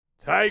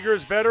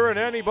Tigers veteran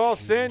Anibal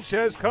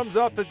Sanchez comes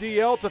off the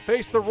DL to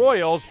face the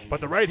Royals, but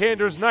the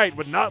right-hander's night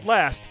would not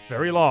last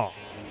very long.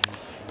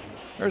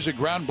 There's a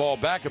ground ball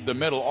back up the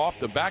middle off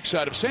the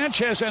backside of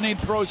Sanchez, and he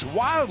throws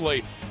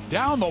wildly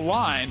down the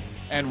line,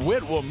 and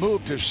Witt will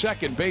move to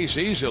second base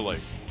easily.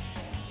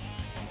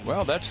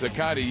 Well, that's the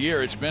kind of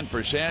year it's been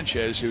for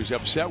Sanchez, who's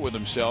upset with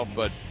himself,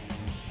 but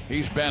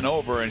he's bent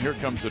over, and here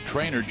comes the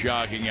trainer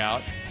jogging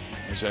out,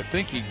 as I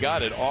think he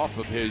got it off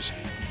of his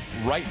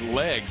right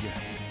leg.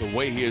 The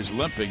way he is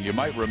limping, you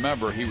might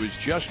remember he was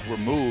just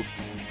removed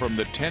from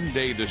the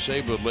 10-day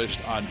disabled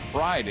list on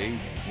Friday,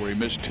 where he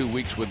missed 2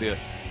 weeks with a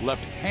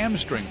left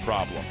hamstring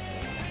problem.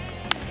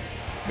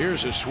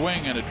 Here's a swing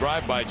and a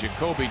drive by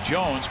Jacoby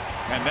Jones,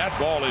 and that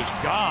ball is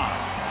gone.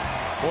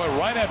 Boy,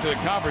 right after the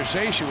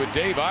conversation with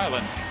Dave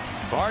Island,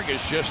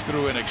 Vargas just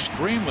threw an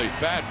extremely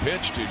fat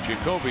pitch to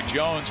Jacoby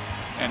Jones,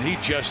 and he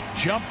just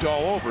jumped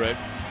all over it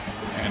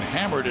and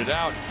hammered it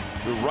out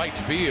to right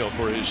field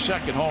for his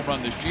second home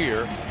run this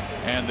year.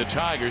 And the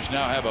Tigers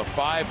now have a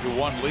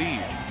 5-1 lead,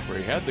 where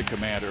he had the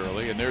command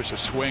early, and there's a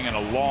swing and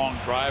a long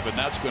drive, and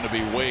that's going to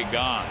be way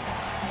gone.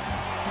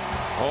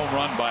 Home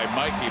run by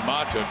Mikey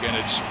Matuk, and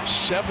it's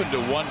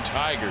 7-1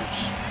 Tigers.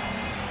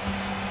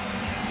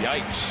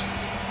 Yikes.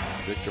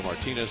 Victor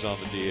Martinez on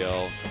the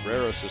DL.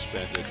 Cabrera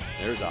suspended.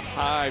 There's a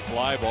high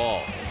fly ball.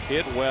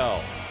 Hit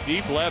well.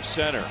 Deep left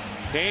center.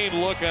 Kane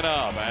looking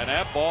up, and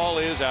that ball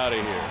is out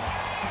of here.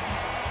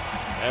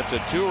 That's a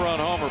 2-run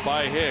homer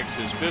by Hicks,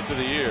 his 5th of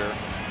the year.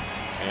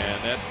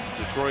 And that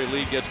Detroit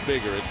lead gets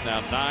bigger. It's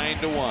now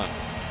 9-1.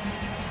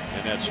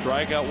 And that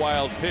strikeout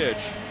wild pitch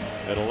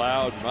that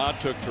allowed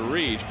Matuk to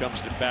reach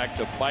comes back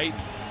to bite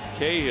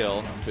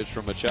Cahill. Pitch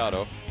from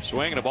Machado.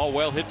 Swinging a ball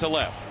well hit to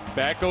left.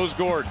 Back goes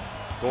Gordon.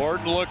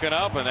 Gordon looking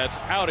up, and that's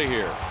out of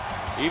here.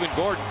 Even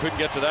Gordon couldn't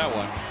get to that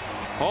one.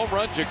 Home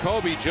run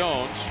Jacoby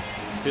Jones,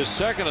 his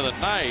second of the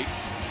night.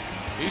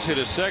 He's hit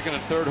his second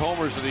and third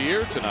homers of the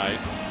year tonight,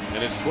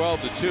 and it's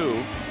 12-2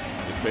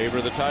 in favor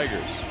of the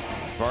Tigers.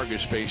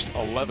 Vargas faced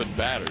 11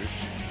 batters,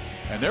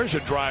 and there's a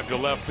drive to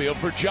left field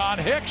for John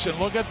Hicks, and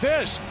look at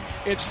this.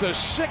 It's the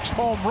 6th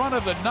home run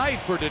of the night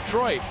for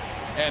Detroit,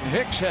 and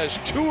Hicks has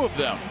 2 of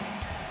them.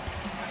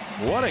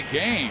 What a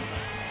game.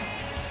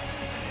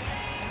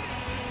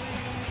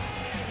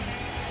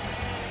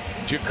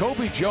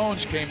 Jacoby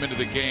Jones came into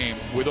the game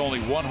with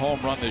only 1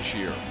 home run this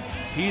year.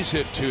 He's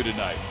hit 2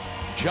 tonight.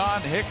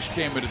 John Hicks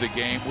came into the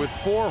game with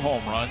 4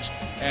 home runs,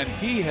 and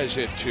he has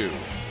hit 2.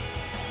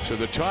 So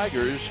the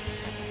Tigers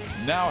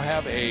now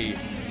have a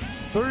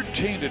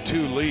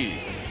 13-2 lead.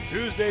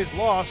 Tuesday's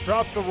loss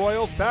drops the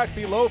Royals back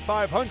below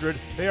 500.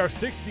 They are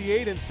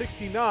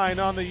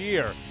 68-69 on the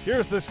year.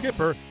 Here's the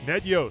skipper,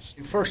 Ned Yost.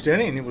 First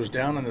inning, he was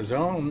down in the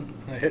zone,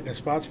 hitting his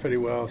spots pretty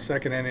well.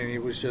 Second inning, he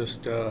was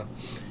just, up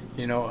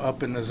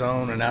in the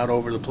zone and out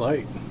over the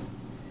plate.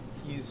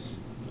 He's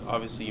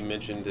obviously, you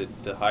mentioned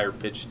that the higher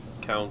pitch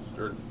count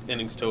or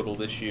innings total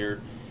this year.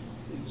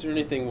 Is there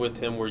anything with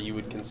him where you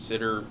would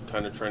consider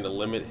kind of trying to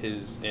limit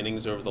his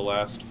innings over the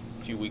last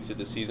few weeks of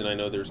the season? I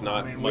know there's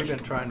not much. We've been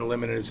trying to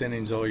limit his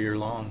innings all year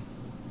long.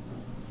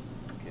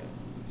 Okay.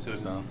 So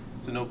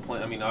no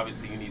plan. I mean,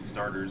 obviously you need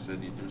starters,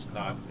 and there's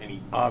not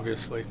any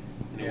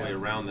way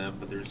around that.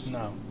 But there's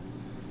no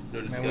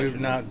discussion. We're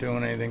not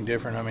doing anything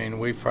different. I mean,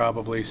 we've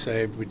probably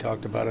saved. We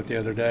talked about it the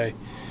other day.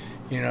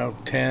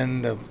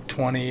 10 to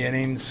 20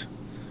 innings,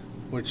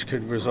 which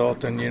could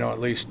result in at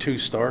least 2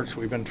 starts.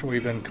 We've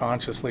been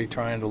consciously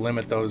trying to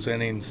limit those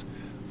innings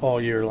all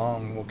year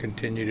long. We'll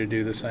continue to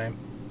do the same.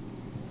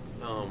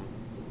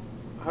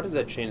 How does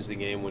that change the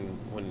game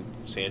when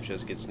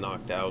Sanchez gets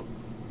knocked out,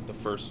 the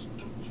first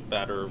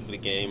batter of the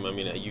game? I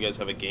mean, you guys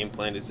have a game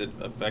plan. Does it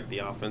affect the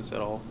offense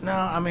at all? No,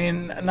 I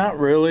mean, not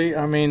really.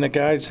 I mean, the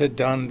guys had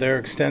done their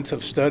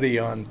extensive study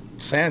on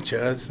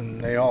Sanchez,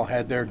 and they all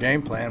had their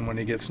game plan when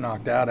he gets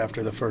knocked out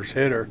after the first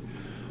hitter.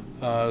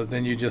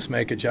 Then you just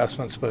make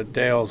adjustments. But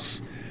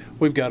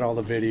we've got all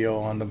the video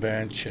on the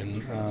bench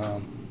and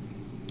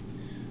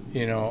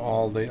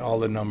all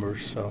the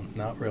numbers. So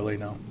not really,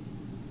 no.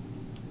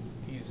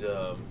 These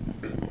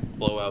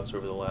blowouts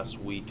over the last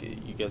week.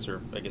 You guys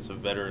are, I guess, a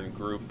veteran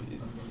group.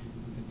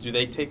 Do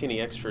they take any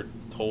extra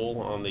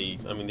toll on the?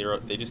 I mean,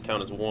 they just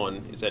count as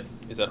one. Is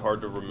that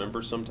hard to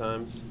remember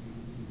sometimes?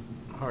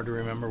 Hard to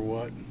remember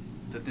what?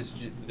 That this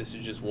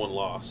is just one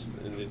loss,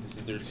 and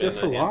there's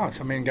just a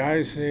loss. I mean,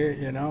 guys,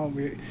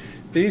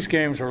 these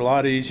games are a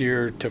lot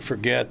easier to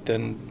forget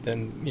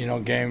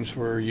than games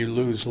where you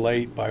lose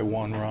late by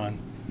 1 run.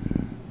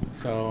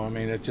 So I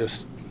mean,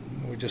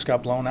 we just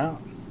got blown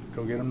out.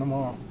 Go get them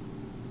tomorrow.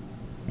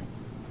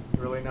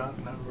 Really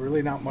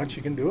not much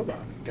you can do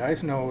about it.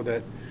 Guys know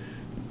that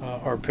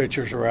our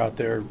pitchers are out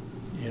there,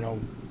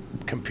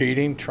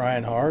 competing,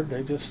 trying hard.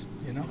 They just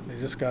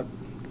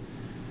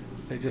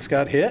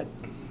got hit.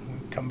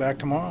 Come back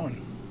tomorrow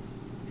and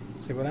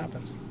see what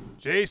happens.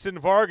 Jason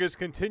Vargas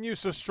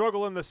continues to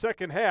struggle in the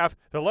second half.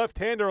 The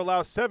left-hander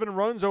allows 7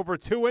 runs over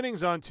 2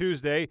 innings on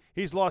Tuesday.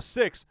 He's lost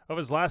 6 of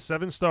his last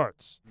 7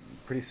 starts.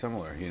 Pretty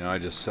similar.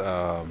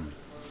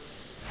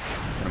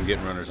 I'm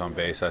getting runners on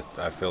base,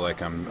 I feel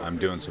like I'm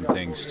doing some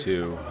things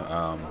to,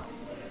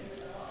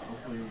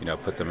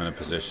 put them in a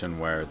position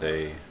where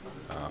they,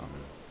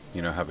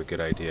 have a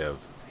good idea of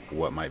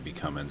what might be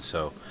coming.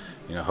 So,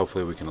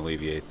 hopefully we can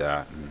alleviate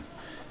that,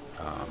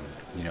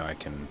 and I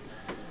can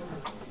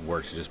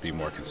work to just be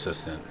more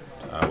consistent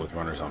with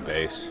runners on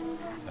base,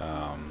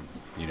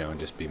 and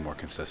just be more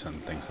consistent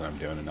in things that I'm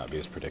doing and not be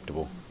as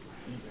predictable.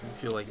 You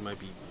feel like you might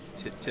be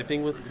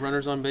tipping with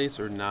runners on base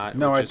or not?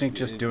 No, or I think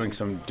just doing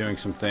some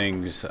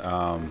things,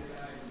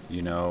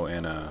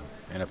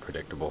 in a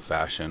predictable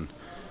fashion,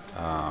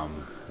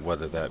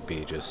 whether that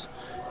be just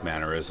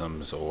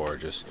mannerisms or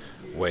just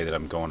way that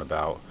I'm going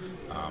about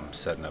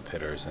setting up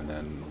hitters and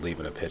then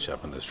leaving a pitch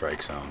up in the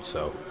strike zone.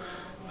 So,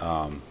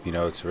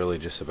 it's really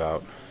just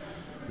about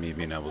me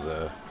being able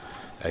to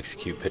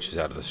execute pitches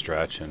out of the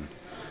stretch and,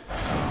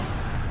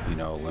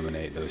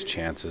 eliminate those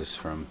chances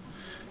from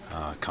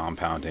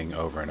compounding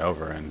over and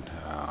over. And,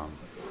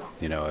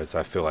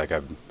 I feel like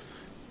I'm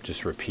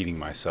just repeating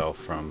myself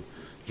from,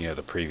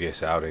 the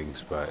previous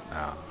outings, but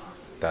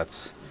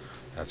that's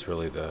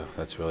really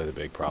the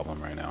big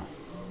problem right now.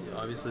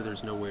 Obviously,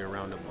 there's no way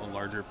around a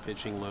larger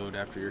pitching load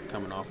after you're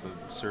coming off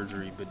of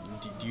surgery, but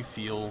do you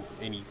feel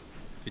any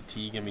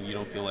fatigue? I mean, you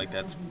don't feel like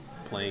that's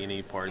playing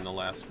any part in the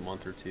last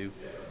month or two?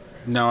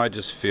 No, I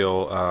just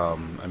feel,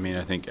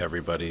 I think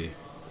everybody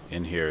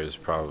in here is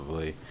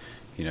probably,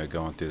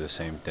 going through the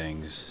same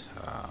things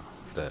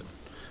that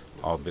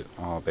all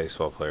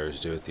baseball players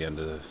do at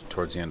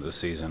towards the end of the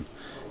season.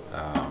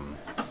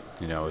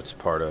 It's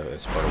part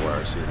of why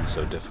our season's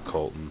so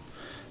difficult, and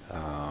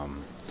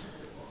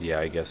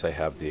I guess I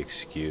have the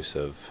excuse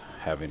of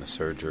having a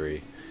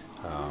surgery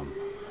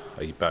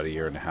about a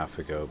year and a half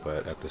ago,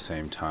 but at the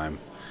same time,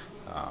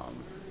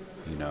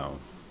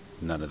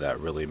 none of that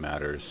really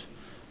matters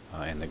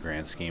in the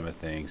grand scheme of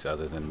things,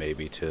 other than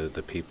maybe to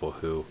the people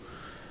who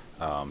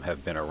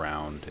have been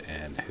around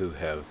and who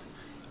have,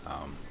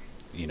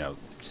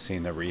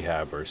 seen the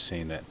rehab or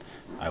seen that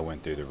I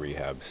went through the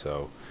rehab.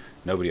 So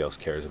nobody else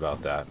cares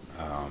about that.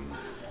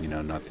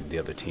 Not the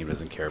other team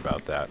doesn't care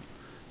about that.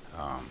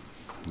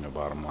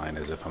 Bottom line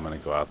is, if I'm going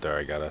to go out there,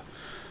 I got to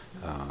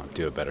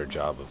do a better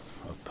job of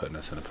putting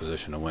us in a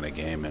position to win a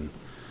game and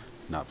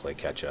not play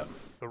catch up.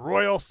 The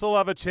Royals still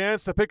have a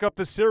chance to pick up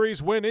the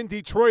series win in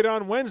Detroit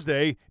on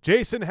Wednesday.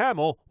 Jason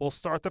Hamill will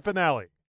start the finale.